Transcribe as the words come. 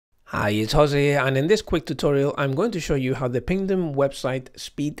Hi, it's Jose here, and in this quick tutorial I'm going to show you how the Pingdom website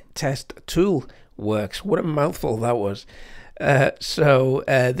speed test tool works. What a mouthful that was.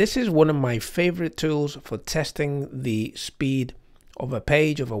 This is one of my favorite tools for testing the speed of a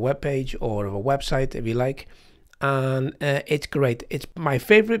page, of a web page, or of a website if you like, and it's great. It's my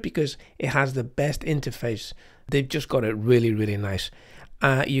favorite because it has the best interface. They've just got it really nice.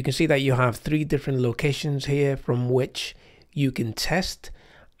 You can see that you have 3 different locations here from which you can test,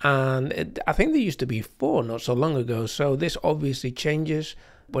 and I think there used to be 4 not so long ago, so this obviously changes.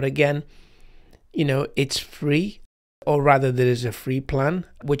 But again, you know, it's free, or rather there is a free plan,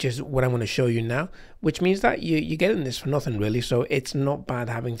 which is what I'm going to show you now, which means that you're getting this for nothing really. So it's not bad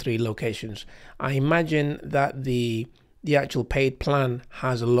having 3 locations. I imagine that the actual paid plan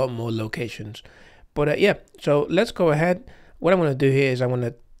has a lot more locations, but yeah, so let's go ahead. What I'm going to do here is I'm going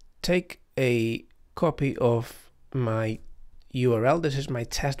to take a copy of my URL. This is my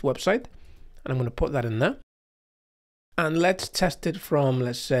test website, and I'm going to put that in there, and let's test it from,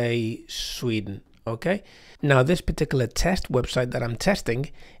 let's say, Sweden. Okay, now this particular test website that I'm testing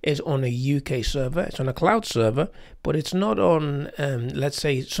is on a UK server. It's on a cloud server, but it's not on let's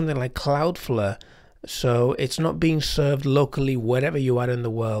say something like Cloudflare, so it's not being served locally wherever you are in the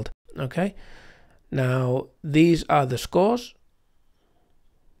world. Okay, now these are the scores,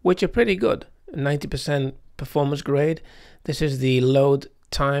 which are pretty good. 90% performance grade. This is the load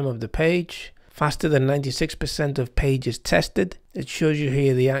time of the page, faster than 96% of pages tested. It shows you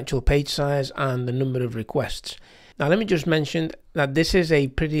here the actual page size and the number of requests. Now let me just mention that this is a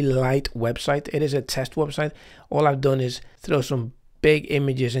pretty light website. It is a test website. All I've done is throw some big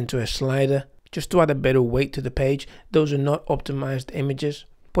images into a slider just to add a bit of weight to the page. Those are not optimized images,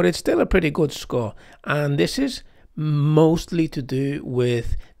 but it's still a pretty good score. And this is mostly to do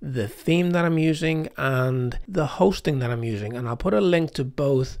with the theme that I'm using and the hosting that I'm using, and I'll put a link to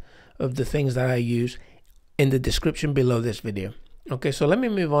both of the things that I use in the description below this video. Okay, so let me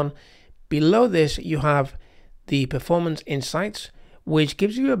move on. Below this you have the performance insights, which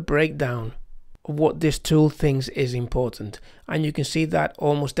gives you a breakdown of what this tool thinks is important, and you can see that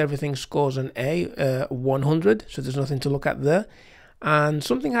almost everything scores an A, 100, so there's nothing to look at there. And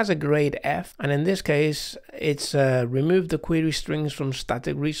something has a grade F, and in this case it's remove the query strings from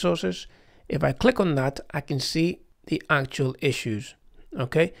static resources. If I click on that, I can see the actual issues.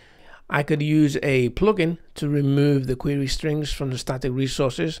 Okay, I could use a plugin to remove the query strings from the static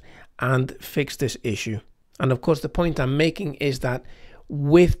resources and fix this issue. And of course the point I'm making is that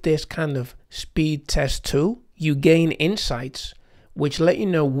with this kind of speed test tool, you gain insights which let you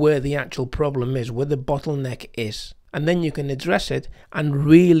know where the actual problem is, where the bottleneck is, and then you can address it and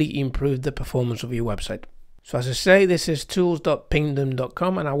really improve the performance of your website. So as I say, this is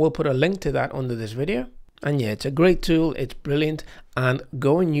tools.pingdom.com, and I will put a link to that under this video. And yeah, it's a great tool, it's brilliant, and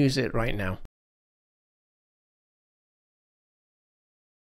go and use it right now.